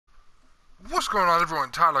What's going on,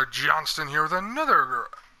 everyone? Tyler Johnston here with another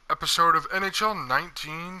episode of NHL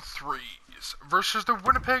 19-3s versus the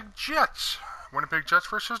Winnipeg Jets. Winnipeg Jets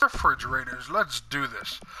versus the Refrigerators. Let's do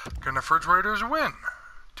this. Can the Refrigerators win?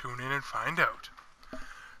 Tune in and find out.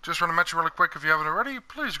 Just want to mention really quick, if you haven't already,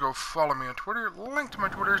 please go follow me on Twitter. Link to my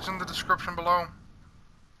Twitter is in the description below.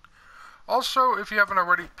 Also, if you haven't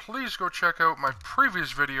already, please go check out my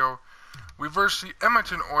previous video. We versed the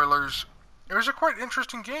Edmonton Oilers. It was a quite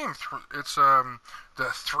interesting game. It's the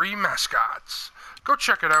three mascots. Go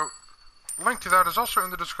check it out. Link to that is also in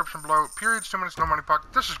the description below. Periods, 2 minutes, no money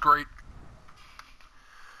puck. This is great.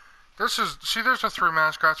 See, there's the three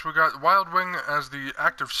mascots. We got Wild Wing as the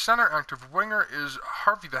active center. Active winger is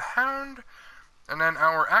Harvey the Hound. And then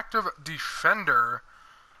our active defender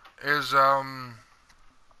is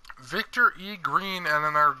Victor E. Green. And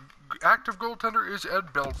then our active goaltender is Ed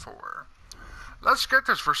Belfour. Let's get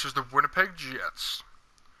this versus the Winnipeg Jets.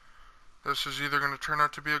 This is either going to turn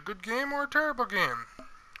out to be a good game or a terrible game.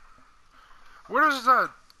 What is that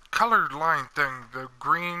colored line thing? The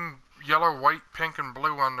green, yellow, white, pink, and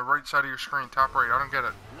blue on the right side of your screen, top right. I don't get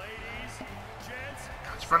it.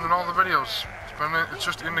 It's been in all the videos. It's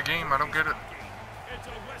just in the game. I don't get it. It's a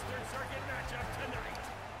Western Circuit matchup tonight.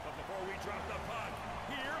 But before we drop the puck,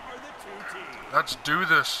 here are the two teams. Let's do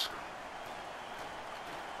this.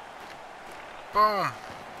 Boom.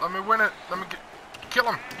 Let me win it. Let me kill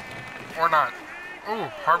him. Or not. Ooh,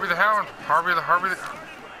 Harvey the Hound. Harvey the...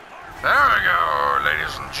 There we go,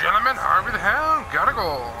 ladies and gentlemen. Harvey the Hound got a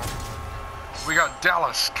goal. We got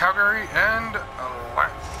Dallas, Calgary, and...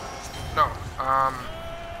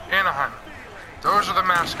 Anaheim. Those are the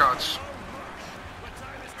mascots.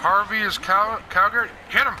 Harvey is Calgary.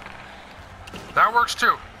 Hit him. That works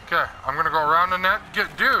too. Okay, I'm going to go around the net.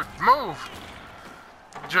 Dude, move.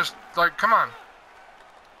 Just, like, come on.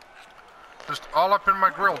 Just all up in my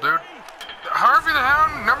grill, dude. Harvey the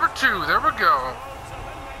Hound, number 2. There we go.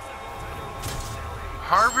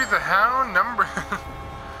 Harvey the Hound, number...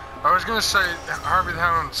 I was going to say Harvey the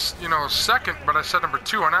Hound, second, but I said number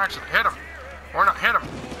 2 on accident. Hit him. Or not, hit him.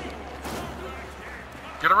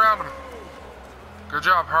 Get around him. Good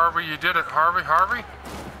job, Harvey. You did it. Harvey.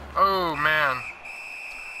 Oh, man.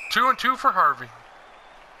 2 and 2 for Harvey.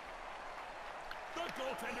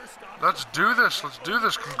 Let's do this.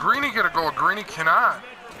 Can Greeny get a goal? Greeny cannot.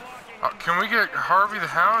 Can we get Harvey the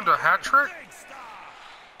Hound a hat trick?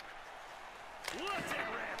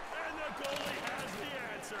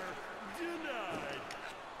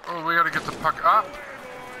 Oh, we got to get the puck up.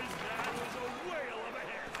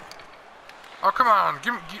 Oh, come on.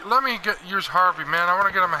 Let me use Harvey, man. I want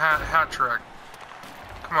to get him a hat trick.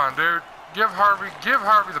 Come on, dude. Give Harvey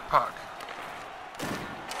the puck.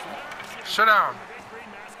 Sit down.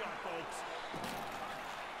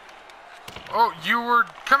 Oh,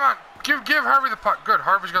 come on, give Harvey the puck. Good,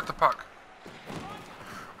 Harvey's got the puck.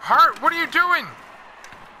 What are you doing?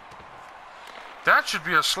 That should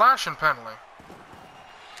be a slashing penalty.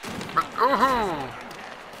 But, ooh.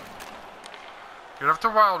 Get up to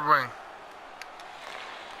Wild Wing.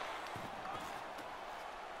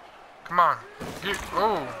 Come on.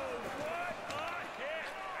 Oh.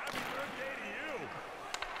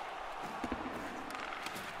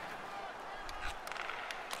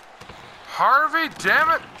 Harvey, damn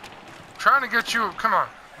it! Trying to get you. Come on,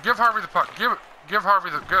 give Harvey the puck. Give Harvey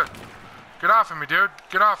the good. Get off of me, dude.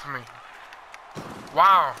 Get off of me.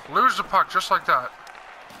 Wow, lose the puck just like that.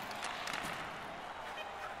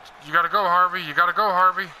 You gotta go, Harvey.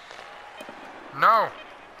 No,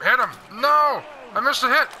 hit him. No, I missed the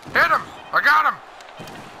hit. Hit him. I got him.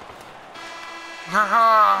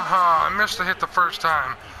 I missed the hit the first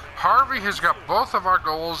time. Harvey has got both of our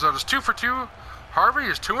goals. That is 2 for 2. Harvey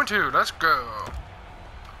is 2 and 2. Let's go.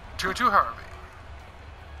 2 and 2, Harvey.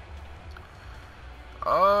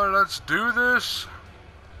 Oh, let's do this.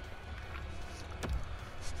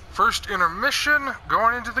 First intermission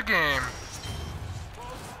going into the game.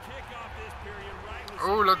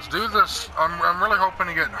 Oh, let's do this. I'm really hoping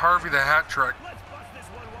to get Harvey the hat trick.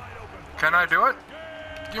 Can I do it?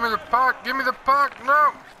 Give me the puck.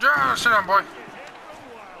 No. Yeah, sit down, boy.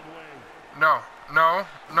 No,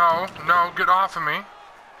 get off of me.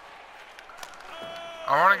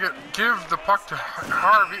 I want to give the puck to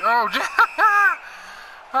Harvey.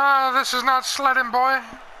 Oh, this is not sledding, boy.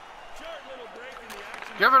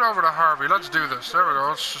 Give it over to Harvey. Let's do this. There we go.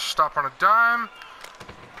 Let's just stop on a dime.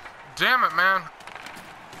 Damn it, man.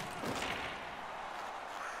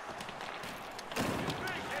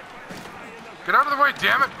 Get out of the way,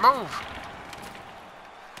 damn it. Move.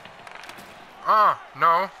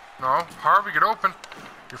 No. Harvey, get open.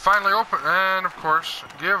 You're finally open. And, of course,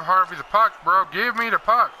 give Harvey the puck, bro. Give me the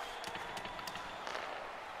puck.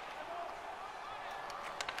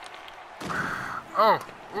 Oh,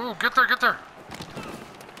 ooh, get there, get there.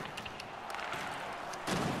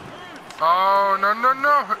 Oh, no, no,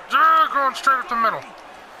 no. Going straight up the middle.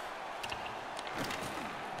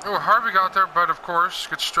 Oh, Harvey got there, but of course,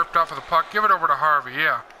 gets stripped off of the puck. Give it over to Harvey,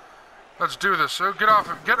 yeah. Let's do this. Oh, get off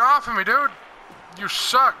of me, dude. You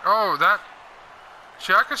suck. Oh, that.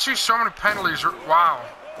 See, I can see so many penalties. Wow.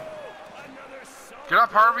 Get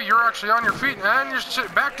up, Harvey. You're actually on your feet, and you're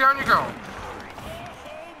sitting back down. You go.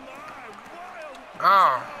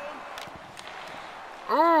 Oh.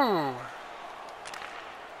 Ooh.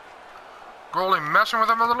 Goalie messing with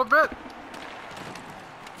him a little bit.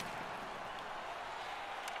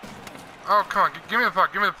 Oh, come on. Give me the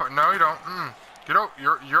puck. Give me the puck. No, you don't. Get out.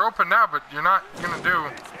 You're open now, but you're not gonna do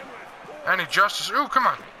any justice. Ooh, come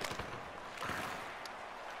on.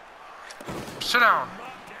 Sit down.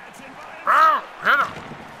 Oh, hit him.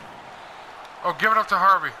 Oh, give it up to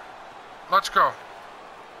Harvey. Let's go.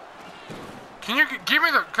 Can you give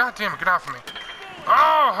me the... God damn it, get off of me.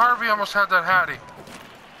 Oh, Harvey almost had that Hattie.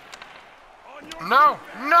 No,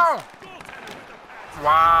 no.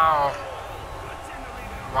 Wow.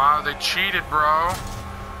 Wow, they cheated, bro.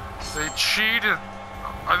 They cheated.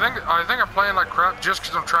 I think I'm playing like crap just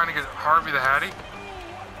because I'm trying to get Harvey the Hattie.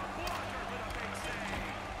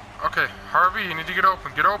 Okay, Harvey, you need to get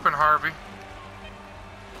open. Get open, Harvey.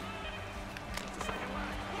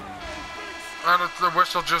 And let the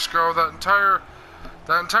whistle just go. That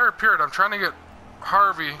entire period, I'm trying to get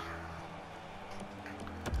Harvey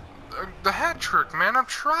the hat trick, man. I'm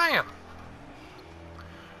trying.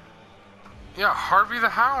 Yeah, Harvey the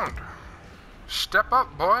Hound. Step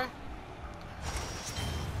up, boy.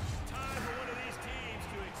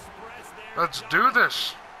 Let's do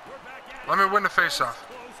this. Let me win the face-off.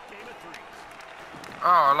 Oh,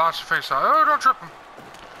 I lost the face-off. Oh, don't trip him.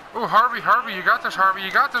 Oh, Harvey, you got this, Harvey.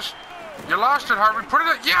 You got this. You lost it, Harvey. Put it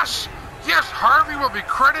in. Yes! Yes, Harvey will be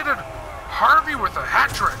credited. Harvey with a hat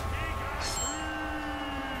trick.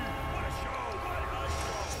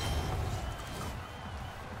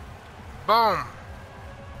 Boom.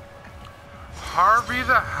 Harvey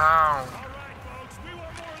the Hound.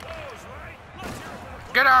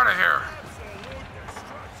 Get out of here.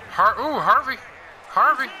 Ooh, Harvey.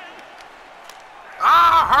 Harvey.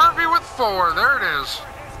 Ah, Harvey with 4. There it is.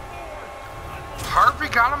 Harvey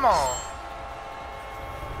got them all.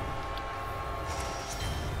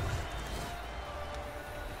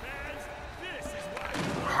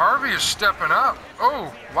 Harvey is stepping up.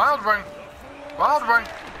 Oh, Wild Wing. Wild Wing.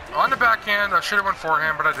 On the backhand. I should have went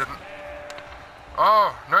forehand, but I didn't.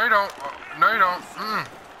 Oh, no you don't. No you don't.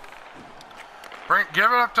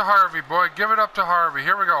 Give it up to Harvey, boy. Give it up to Harvey.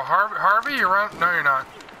 Here we go. Harvey, you're on. No, you're not.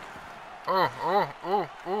 Oh, oh, oh,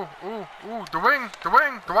 oh, oh, oh. The wing, the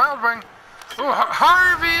Wild Wing. Oh,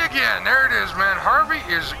 Harvey again. There it is, man. Harvey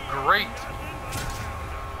is great.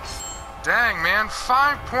 Dang, man.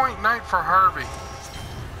 5-point night for Harvey.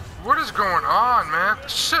 What is going on, man?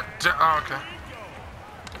 Sit down. Oh, okay.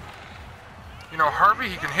 You know, Harvey,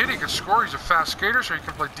 he can hit, he can score. He's a fast skater, so he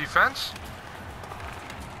can play defense.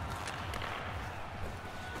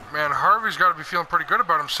 Man, Harvey's got to be feeling pretty good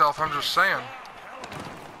about himself, I'm just saying.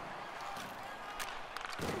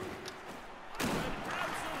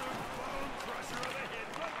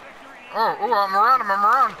 Oh, I'm around him, I'm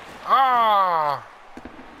around. Oh!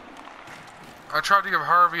 I tried to give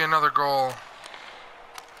Harvey another goal.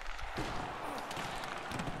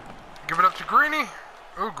 Give it up to Greeny.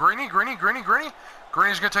 Oh, Greeny. Greeny's going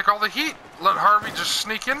to take all the heat. Let Harvey just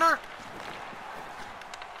sneak in there.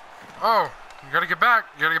 Oh, you got to get back.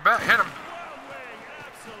 Hit him.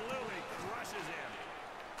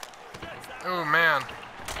 Oh, man.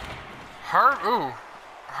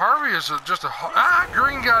 Harvey is just a... Ah,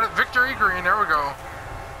 Green got it. Victory, Green. There we go.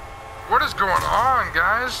 What is going on,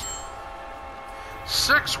 guys?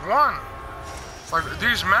 6-1. Like,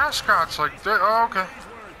 these mascots, like... Oh, okay.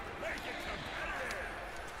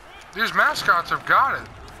 These mascots have got it.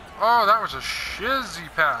 Oh, that was a shizzy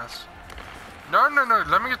pass. No.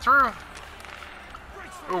 Let me get through.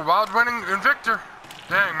 Oh, Wild winning and Victor.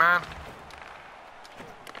 Dang, man.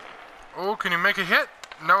 Oh, can you make a hit?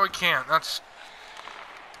 No, he can't. That's...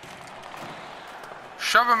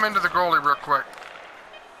 Shove him into the goalie real quick.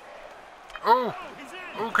 Oh,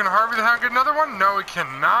 can Harvey the Hound get another one? No, he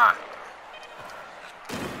cannot.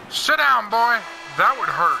 Sit down, boy. That would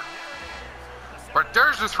hurt. But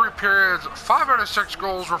there's the 3 periods. 5 out of 6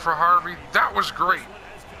 goals were for Harvey. That was great.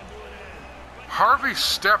 Harvey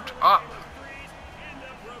stepped up.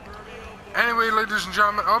 Anyway, ladies and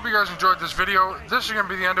gentlemen, I hope you guys enjoyed this video. This is going to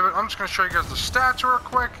be the end of it. I'm just going to show you guys the stats real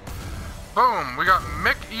quick. Boom. We got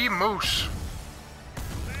Mick E. Moose.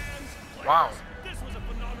 Wow.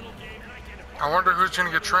 I wonder who's going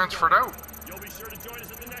to get transferred out. You'll be sure to join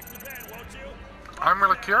us at the next event, won't you? I'm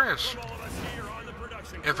really curious From all of us here on the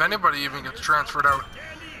production if crew, anybody even gets transferred out.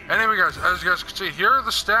 Anyway, guys, as you guys can see, here are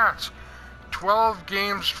the stats. 12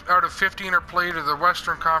 games out of 15 are played in the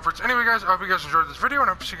Western Conference. Anyway, guys, I hope you guys enjoyed this video, and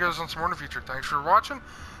I hope to see you guys on some more in the future. Thanks for watching,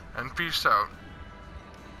 and peace out.